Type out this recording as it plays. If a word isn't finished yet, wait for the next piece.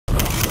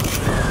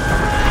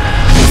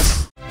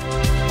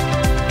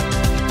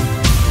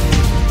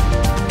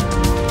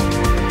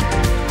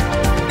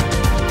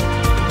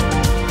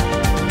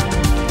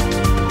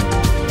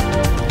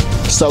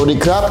Saudi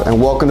Krap,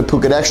 and welcome to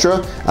Phuket Extra.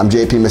 I'm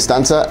JP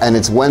Mestanza, and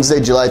it's Wednesday,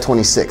 July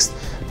 26th.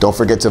 Don't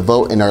forget to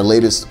vote in our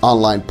latest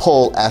online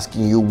poll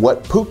asking you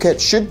what Phuket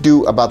should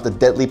do about the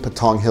deadly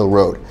Patong Hill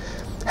Road.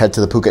 Head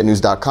to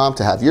thephuket.news.com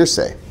to have your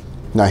say.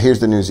 Now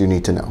here's the news you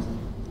need to know.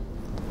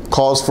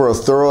 Calls for a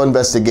thorough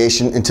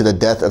investigation into the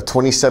death of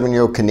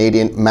 27-year-old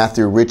Canadian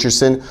Matthew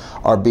Richardson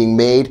are being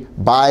made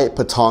by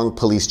Patong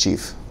Police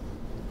Chief.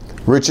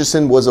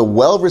 Richardson was a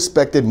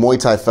well-respected Muay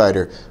Thai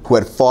fighter who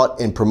had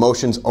fought in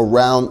promotions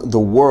around the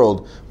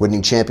world,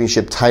 winning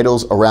championship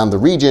titles around the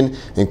region,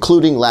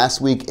 including last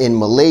week in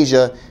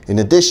Malaysia, in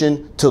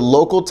addition to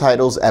local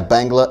titles at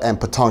Bangla and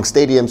Patong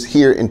stadiums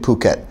here in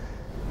Phuket.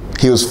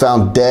 He was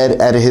found dead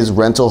at his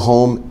rental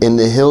home in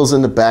the hills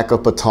in the back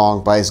of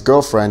Patong by his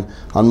girlfriend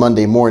on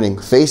Monday morning,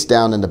 face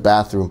down in the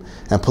bathroom,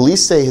 and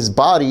police say his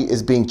body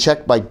is being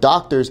checked by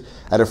doctors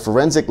at a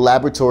forensic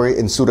laboratory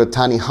in Surat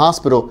Thani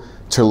Hospital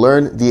to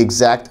learn the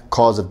exact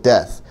cause of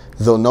death,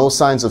 though no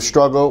signs of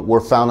struggle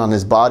were found on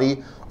his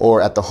body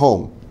or at the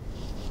home.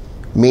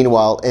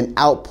 Meanwhile, an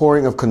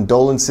outpouring of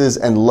condolences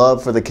and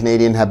love for the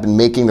Canadian have been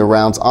making the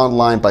rounds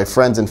online by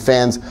friends and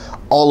fans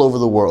all over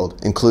the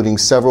world, including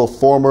several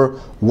former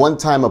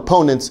one-time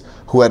opponents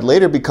who had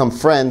later become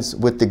friends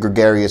with the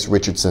gregarious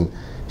Richardson.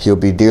 He'll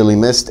be dearly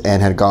missed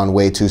and had gone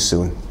way too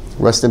soon.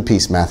 Rest in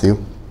peace,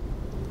 Matthew.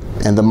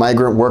 And the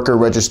Migrant Worker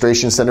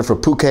Registration Center for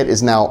Phuket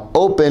is now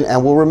open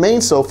and will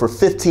remain so for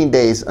 15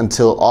 days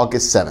until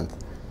August 7th.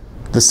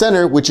 The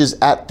center, which is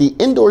at the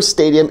indoor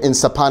stadium in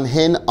Sapan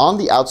Hin on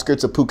the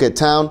outskirts of Phuket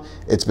town,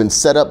 it's been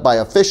set up by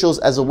officials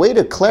as a way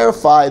to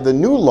clarify the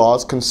new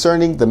laws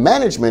concerning the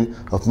management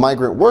of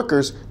migrant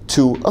workers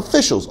to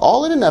officials,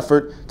 all in an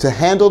effort to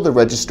handle the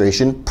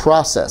registration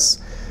process.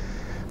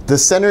 The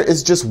center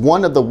is just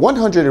one of the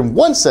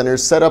 101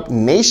 centers set up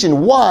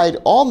nationwide,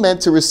 all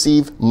meant to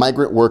receive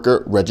migrant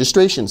worker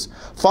registrations,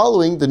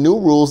 following the new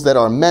rules that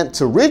are meant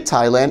to rid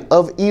Thailand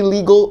of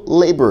illegal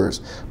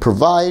laborers,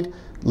 provide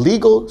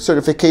legal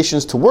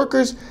certifications to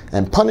workers,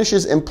 and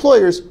punishes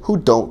employers who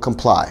don't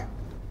comply.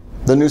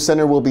 The new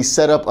center will be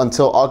set up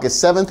until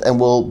August 7th and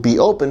will be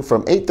open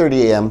from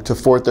 8:30 a.m. to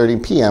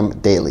 4:30 p.m.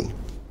 daily.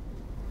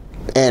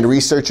 And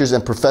researchers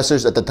and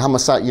professors at the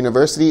Thammasat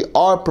University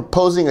are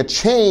proposing a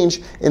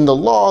change in the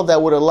law that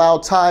would allow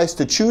Thais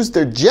to choose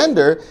their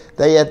gender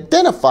they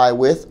identify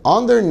with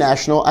on their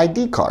national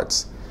ID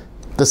cards.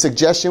 The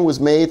suggestion was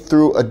made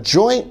through a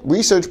joint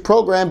research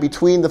program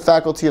between the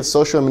Faculty of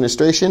Social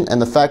Administration and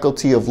the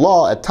Faculty of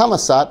Law at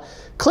Thammasat,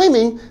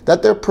 claiming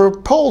that their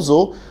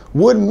proposal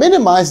would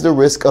minimize the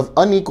risk of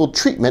unequal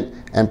treatment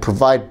and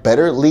provide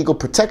better legal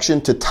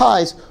protection to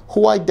Thais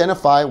who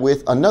identify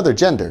with another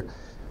gender.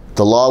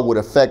 The law would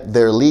affect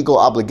their legal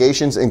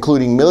obligations,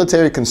 including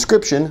military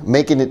conscription,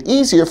 making it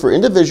easier for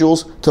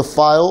individuals to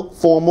file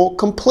formal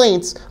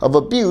complaints of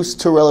abuse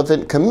to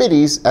relevant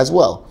committees as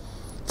well.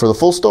 For the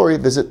full story,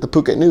 visit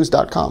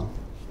thephuket.news.com.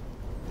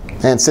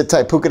 And sit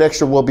tight, Phuket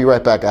Extra will be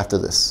right back after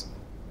this.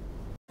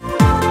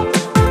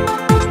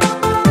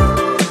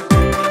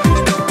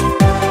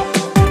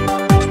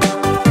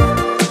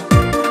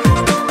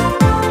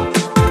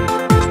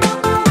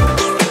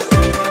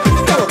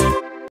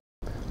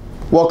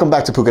 Welcome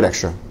back to Phuket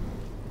Extra.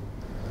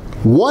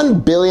 1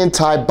 billion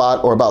Thai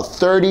baht, or about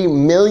 $30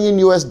 million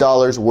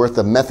worth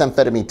of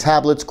methamphetamine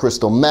tablets,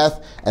 crystal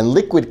meth, and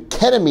liquid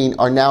ketamine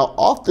are now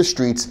off the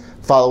streets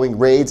following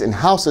raids in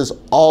houses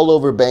all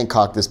over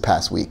Bangkok this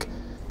past week.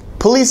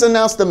 Police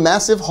announced a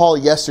massive haul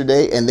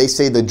yesterday, and they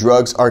say the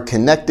drugs are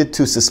connected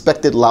to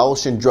suspected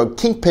Laotian drug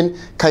kingpin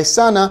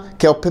Kaisana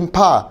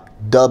Kelpimpa,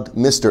 dubbed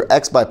Mr.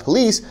 X by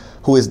police,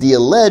 who is the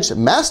alleged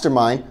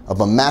mastermind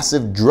of a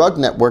massive drug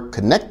network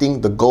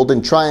connecting the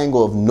Golden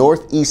Triangle of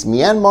northeast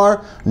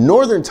Myanmar,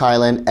 northern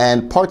Thailand,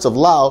 and parts of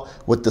Laos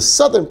with the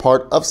southern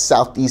part of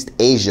Southeast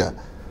Asia.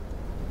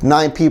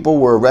 9 people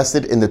were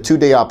arrested in the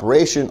 2-day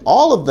operation,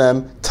 all of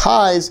them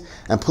Thais,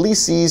 and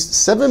police seized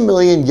 7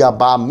 million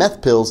yaba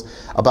meth pills,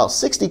 about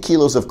 60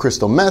 kilos of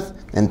crystal meth,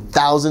 and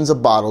thousands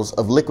of bottles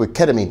of liquid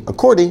ketamine,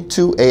 according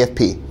to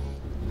AFP.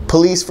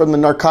 Police from the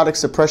Narcotics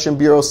Suppression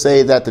Bureau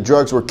say that the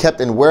drugs were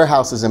kept in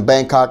warehouses in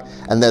Bangkok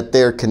and that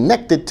they're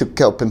connected to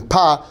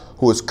Kelpimpa,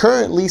 who is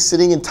currently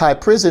sitting in Thai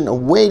prison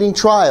awaiting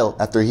trial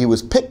after he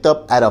was picked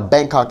up at a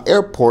Bangkok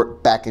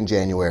airport back in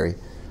January.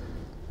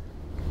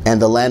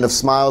 And the Land of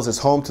Smiles is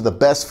home to the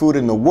best food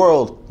in the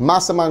world,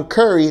 Massaman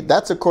curry.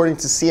 That's according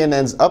to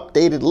CNN's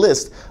updated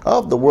list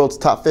of the world's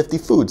top 50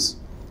 foods.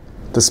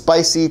 The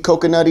spicy,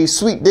 coconutty,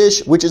 sweet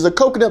dish, which is a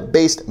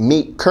coconut-based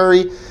meat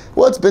curry,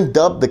 well, it's been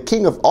dubbed the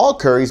king of all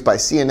curries by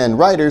CNN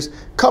writers,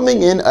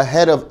 coming in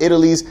ahead of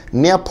Italy's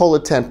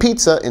Neapolitan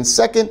pizza in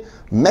second,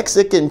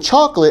 Mexican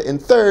chocolate in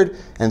third,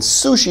 and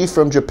sushi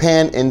from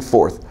Japan in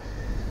fourth.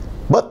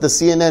 But the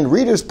CNN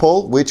readers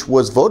poll, which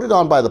was voted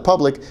on by the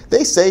public,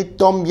 they say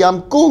Tom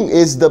Yam Goong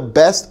is the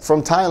best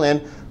from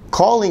Thailand,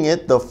 calling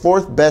it the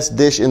 4th best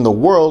dish in the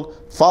world,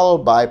 followed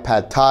by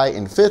Pad Thai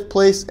in 5th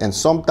place and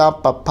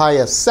Somtam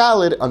Papaya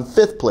Salad on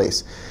 5th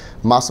place.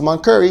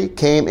 Massaman curry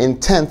came in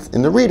 10th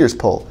in the readers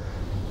poll.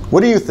 What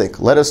do you think?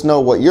 Let us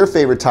know what your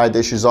favorite Thai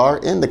dishes are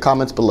in the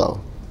comments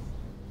below.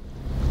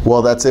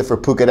 Well, that's it for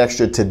Phuket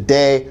Extra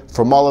today.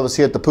 From all of us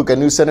here at the Phuket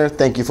News Center,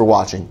 thank you for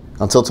watching.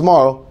 Until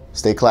tomorrow,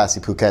 stay classy,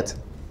 Phuket.